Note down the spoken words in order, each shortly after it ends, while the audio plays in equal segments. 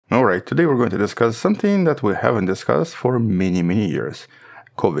Alright, today we're going to discuss something that we haven't discussed for many years.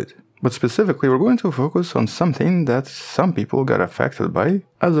 COVID. But specifically, we're going to focus on something that some people got affected by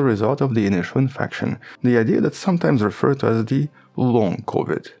as a result of the initial infection. The idea that's sometimes referred to as the long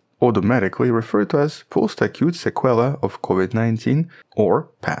COVID, automatically referred to as post-acute sequela of COVID-19 or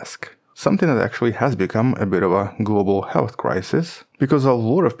PASC. Something that actually has become a bit of a global health crisis because a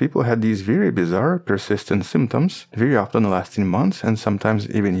lot of people had these very bizarre, persistent symptoms, very often lasting months and sometimes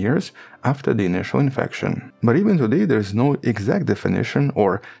even years after the initial infection. But even today, there is no exact definition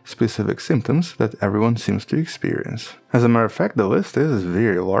or specific symptoms that everyone seems to experience. As a matter of fact, the list is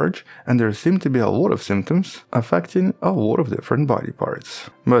very large and there seem to be a lot of symptoms affecting a lot of different body parts.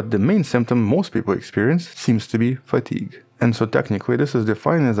 But the main symptom most people experience seems to be fatigue. And so technically this is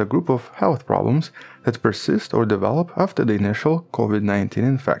defined as a group of health problems that persist or develop after the initial COVID-19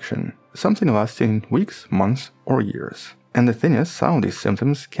 infection, something lasting weeks, months, or years. And the thing is, some of these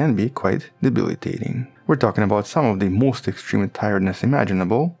symptoms can be quite debilitating. We're talking about some of the most extreme tiredness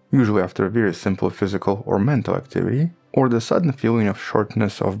imaginable, usually after a very simple physical or mental activity, or the sudden feeling of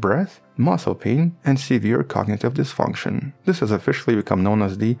shortness of breath, muscle pain, and severe cognitive dysfunction. This has officially become known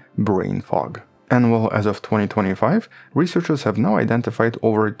as the brain fog. And well, as of 2025, researchers have now identified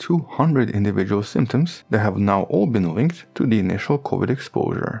over 200 individual symptoms that have now all been linked to the initial COVID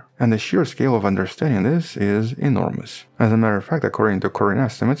exposure. And the sheer scale of understanding this is enormous. As a matter of fact, according to current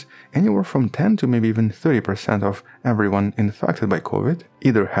estimates, anywhere from 10 to maybe even 30% of everyone infected by COVID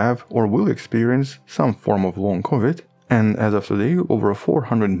either have or will experience some form of long COVID, and as of today, over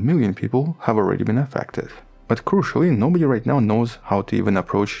 400 million people have already been affected. But crucially, nobody right now knows how to even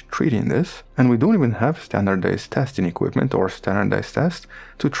approach treating this, and we don't even have standardized testing equipment or standardized tests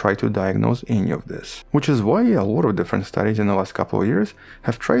to try to diagnose any of this. Which is why a lot of different studies in the last couple of years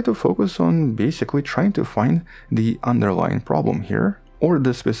have tried to focus on basically trying to find the underlying problem here, or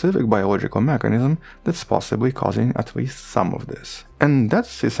the specific biological mechanism that's possibly causing at least some of this. And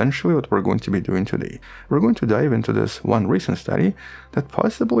that's essentially what we're going to be doing today. We're going to dive into this one recent study that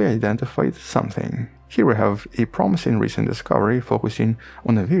possibly identified something. Here we have a promising recent discovery focusing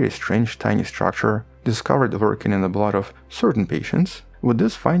on a very strange tiny structure discovered lurking in the blood of certain patients, with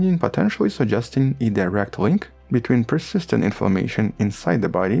this finding potentially suggesting a direct link between persistent inflammation inside the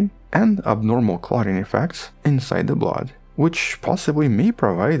body and abnormal clotting effects inside the blood, which possibly may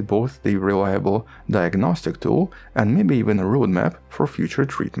provide both the reliable diagnostic tool and maybe even a roadmap for future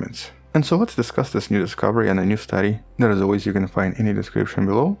treatments. And so let's discuss this new discovery and a new study that, as always, you can find in the description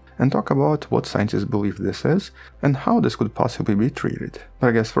below, and talk about what scientists believe this is and how this could possibly be treated. But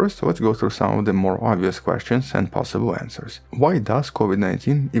I guess first, let's go through some of the more obvious questions and possible answers. Why does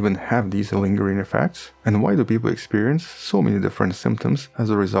COVID-19 even have these lingering effects? And why do people experience so many different symptoms as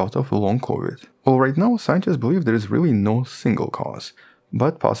a result of long COVID? Well, right now, scientists believe there is really no single cause,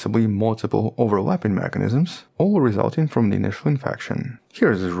 but possibly multiple overlapping mechanisms, all resulting from the initial infection.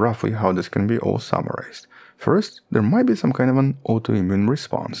 Here's roughly how this can be all summarized. First, there might be some kind of an autoimmune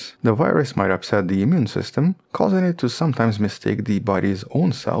response. The virus might upset the immune system, causing it to sometimes mistake the body's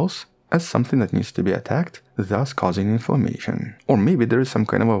own cells as something that needs to be attacked, thus causing inflammation. Or maybe there is some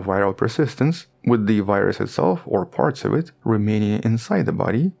kind of a viral persistence, with the virus itself or parts of it remaining inside the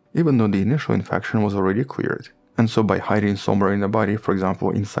body, even though the initial infection was already cleared. And so by hiding somewhere in the body, for example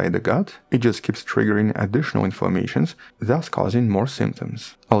inside the gut, it just keeps triggering additional inflammations, thus causing more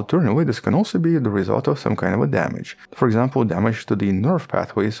symptoms. Alternatively, this can also be the result of some kind of a damage. For example, damage to the nerve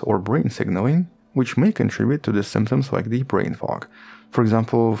pathways or brain signaling, which may contribute to the symptoms like the brain fog. For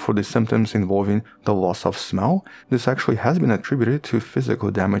example, for the symptoms involving the loss of smell, this actually has been attributed to physical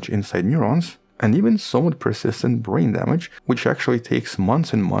damage inside neurons, and even somewhat persistent brain damage, which actually takes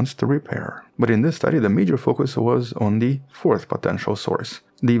months and months to repair. But in this study, the major focus was on the fourth potential source,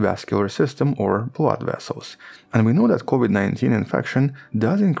 the vascular system or blood vessels. And we know that COVID-19 infection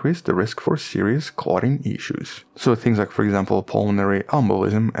does increase the risk for serious clotting issues. So things like, for example, pulmonary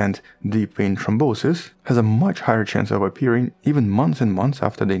embolism and deep vein thrombosis has a much higher chance of appearing even months and months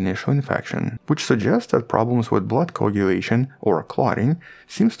after the initial infection, which suggests that problems with blood coagulation or clotting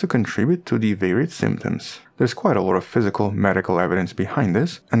seems to contribute to the varied symptoms. There's quite a lot of physical medical evidence behind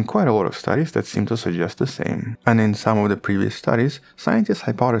this, and quite a lot of studies that seem to suggest the same. And in some of the previous studies, scientists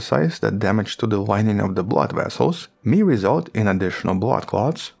hypothesized that damage to the lining of the blood vessels may result in additional blood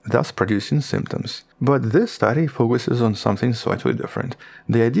clots, thus producing symptoms. But this study focuses on something slightly different,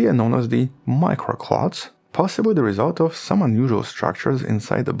 the idea known as the microclots, possibly the result of some unusual structures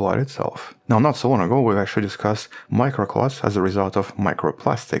inside the blood itself. Now, not so long ago, we've actually discussed microclots as a result of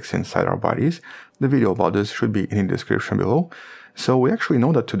microplastics inside our bodies. The video about this should be in the description below. So we actually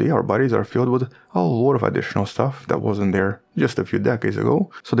know that today our bodies are filled with a lot of additional stuff that wasn't there just a few decades ago,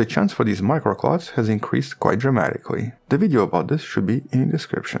 so the chance for these microclots has increased quite dramatically. The video about this should be in the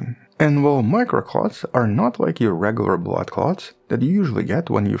description. And while microclots are not like your regular blood clots that you usually get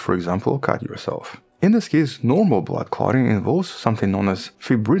when you, for example, cut yourself. In this case, normal blood clotting involves something known as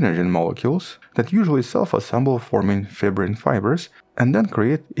fibrinogen molecules that usually self-assemble forming fibrin fibers and then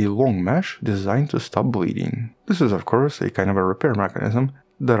create a long mesh designed to stop bleeding. This is of course a kind of a repair mechanism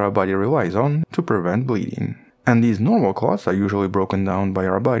that our body relies on to prevent bleeding. And these normal clots are usually broken down by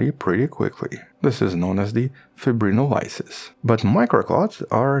our body pretty quickly. This is known as the fibrinolysis. But microclots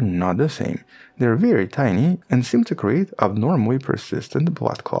are not the same. They're very tiny and seem to create abnormally persistent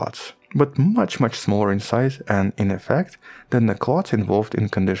blood clots, but much smaller in size and in effect than the clots involved in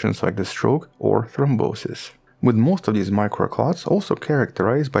conditions like the stroke or thrombosis. With most of these microclots also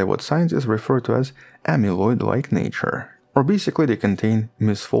characterized by what scientists refer to as amyloid-like nature. Or basically they contain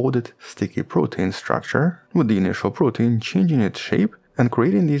misfolded sticky protein structure, with the initial protein changing its shape and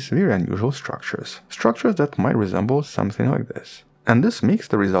creating these very unusual structures. Structures that might resemble something like this. And this makes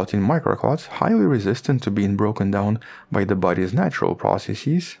the resulting microclots highly resistant to being broken down by the body's natural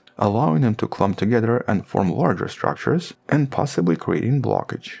processes, allowing them to clump together and form larger structures, and possibly creating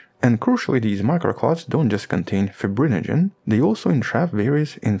blockage. And crucially, these microclots don't just contain fibrinogen, they also entrap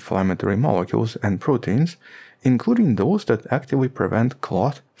various inflammatory molecules and proteins, including those that actively prevent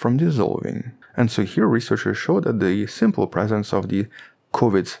clot from dissolving. And so here researchers show that the simple presence of the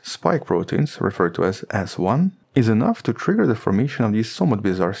COVID's spike proteins, referred to as S1, is enough to trigger the formation of these somewhat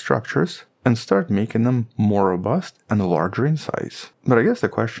bizarre structures and start making them more robust and larger in size. But I guess the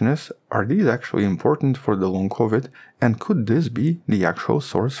question is, are these actually important for the long COVID, and could this be the actual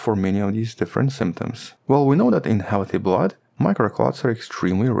source for many of these different symptoms? Well, we know that in healthy blood, microclots are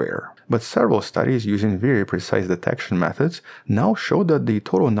extremely rare, but several studies using very precise detection methods now show that the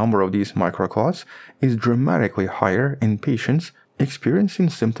total number of these microclots is dramatically higher in patients experiencing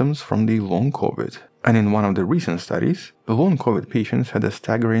symptoms from the long COVID. And in one of the recent studies, the long COVID patients had a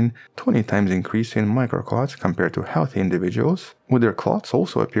staggering 20 times increase in microclots compared to healthy individuals, with their clots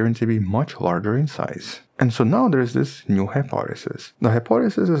also appearing to be much larger in size. And so now there's this new hypothesis. The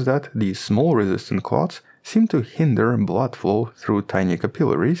hypothesis is that these small resistant clots seem to hinder blood flow through tiny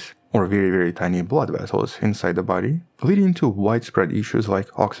capillaries, or very tiny blood vessels inside the body, leading to widespread issues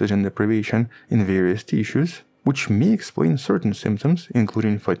like oxygen deprivation in various tissues, which may explain certain symptoms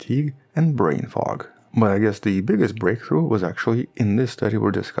including fatigue and brain fog. But I guess the biggest breakthrough was actually in this study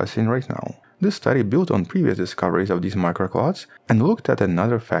we're discussing right now. This study built on previous discoveries of these microclots and looked at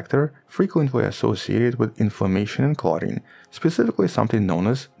another factor frequently associated with inflammation and clotting, specifically something known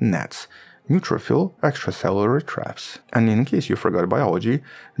as NETs, neutrophil extracellular traps. And in case you forgot biology,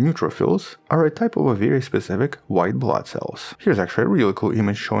 neutrophils are a type of a very specific white blood cells. Here's actually a really cool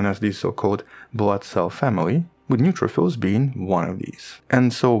image showing us the so-called blood cell family, with neutrophils being one of these.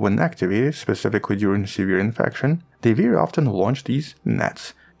 And so when activated, specifically during severe infection, they very often launch these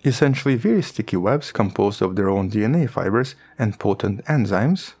NETs, essentially very sticky webs composed of their own DNA fibers and potent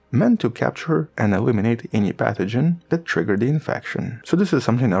enzymes, meant to capture and eliminate any pathogen that triggered the infection. So this is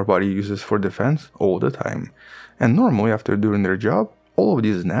something our body uses for defense all the time. And normally after doing their job, all of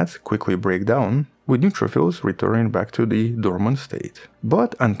these NETs quickly break down, with neutrophils returning back to the dormant state.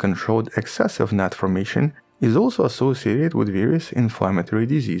 But uncontrolled excessive NET formation is also associated with various inflammatory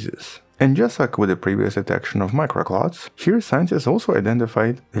diseases. And just like with the previous detection of microclots, here scientists also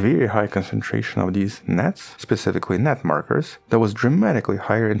identified a very high concentration of these NETs, specifically NET markers, that was dramatically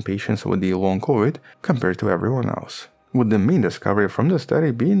higher in patients with the long COVID compared to everyone else. With the main discovery from the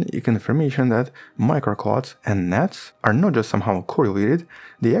study being a confirmation that microclots and NETs are not just somehow correlated,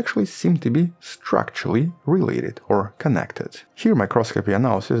 they actually seem to be structurally related or connected. Here microscopy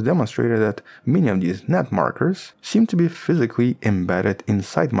analysis demonstrated that many of these NET markers seem to be physically embedded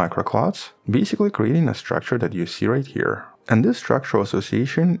inside microclots, basically creating a structure that you see right here. And this structural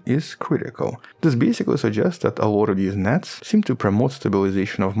association is critical. This basically suggests that a lot of these NETs seem to promote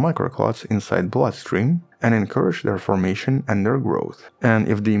stabilization of microclots inside bloodstream and encourage their formation and their growth. And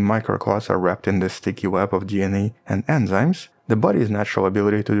if the microclots are wrapped in this sticky web of DNA and enzymes, the body's natural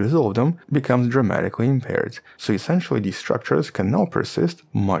ability to dissolve them becomes dramatically impaired. So essentially these structures can now persist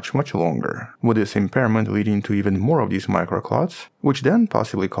much longer, with this impairment leading to even more of these microclots, which then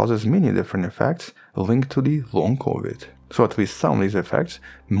possibly causes many different effects linked to the long COVID. So at least some of these effects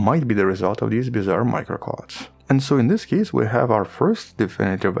might be the result of these bizarre microclots. And so in this case we have our first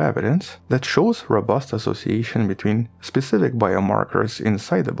definitive evidence that shows robust association between specific biomarkers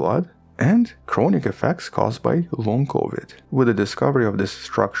inside the blood and chronic effects caused by long COVID, with the discovery of this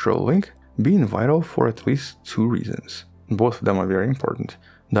structural link being vital for at least two reasons. Both of them are very important: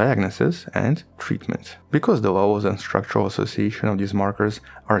 diagnosis and treatment. Because the levels and structural association of these markers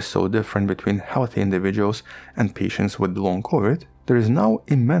are so different between healthy individuals and patients with long COVID, there is now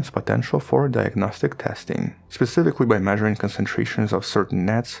immense potential for diagnostic testing, specifically by measuring concentrations of certain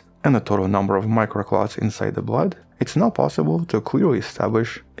nets and the total number of microclots inside the blood. It's now possible to clearly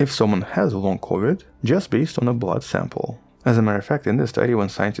establish if someone has long COVID just based on a blood sample. As a matter of fact, in this study, when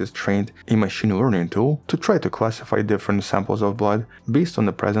scientists trained a machine learning tool to try to classify different samples of blood based on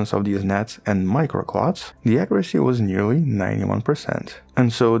the presence of these nets and microclots, the accuracy was nearly 91%.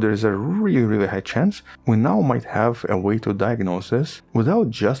 And so there's a really high chance we now might have a way to diagnose this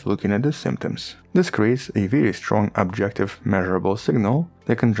without just looking at the symptoms. This creates a very strong objective measurable signal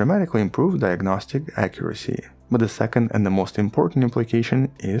that can dramatically improve diagnostic accuracy. But the second and the most important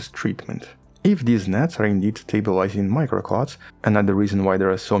implication is treatment. If these nets are indeed stabilizing microclots and not the reason why there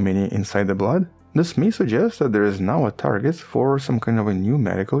are so many inside the blood, this may suggest that there is now a target for some kind of a new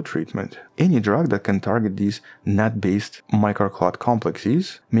medical treatment. Any drug that can target these net-based microclot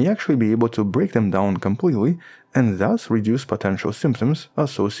complexes may actually be able to break them down completely and thus reduce potential symptoms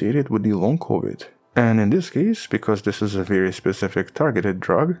associated with the long COVID. And in this case, because this is a very specific targeted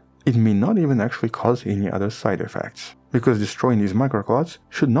drug, it may not even actually cause any other side effects, because destroying these microclots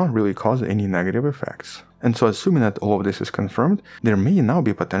should not really cause any negative effects. And so, assuming that all of this is confirmed, there may now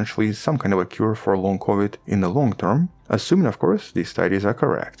be potentially some kind of a cure for long COVID in the long term, assuming of course these studies are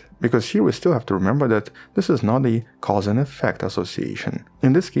correct. Because here we still have to remember that this is not a cause and effect association.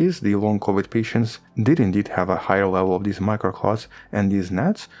 In this case, the long COVID patients did indeed have a higher level of these microclots and these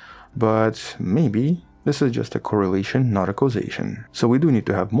nets, but maybe this is just a correlation, not a causation. So we do need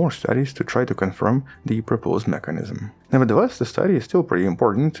to have more studies to try to confirm the proposed mechanism. Nevertheless, the study is still pretty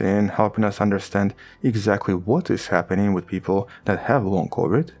important in helping us understand exactly what is happening with people that have long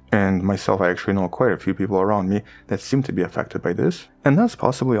COVID. And myself, I actually know quite a few people around me that seem to be affected by this, and thus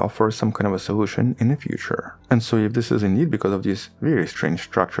possibly offer some kind of a solution in the future. And so if this is indeed because of these very strange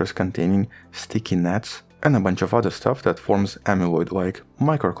structures containing sticky nets and a bunch of other stuff that forms amyloid-like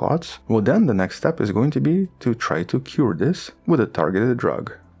microclots, well then the next step is going to be to try to cure this with a targeted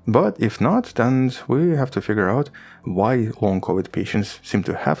drug. But if not, then we have to figure out why long COVID patients seem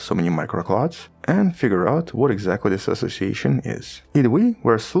to have so many microclots and figure out what exactly this association is. Either way,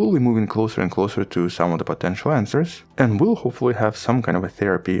 we're slowly moving closer and closer to some of the potential answers, and we'll hopefully have some kind of a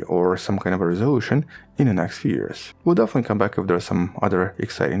therapy or some kind of a resolution in the next few years. We'll definitely come back if there are some other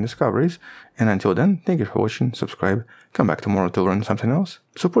exciting discoveries, and until then, thank you for watching, subscribe, come back tomorrow to learn something else,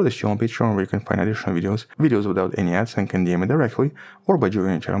 support this channel on Patreon where you can find additional videos without any ads and can DM me directly, or by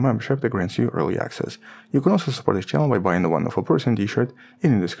joining a channel membership that grants you early access. You can also support this channel by buying the Wonderful Person t-shirt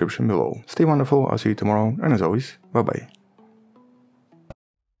in the description below. Stay wonderful, I'll see you tomorrow, and as always, bye bye.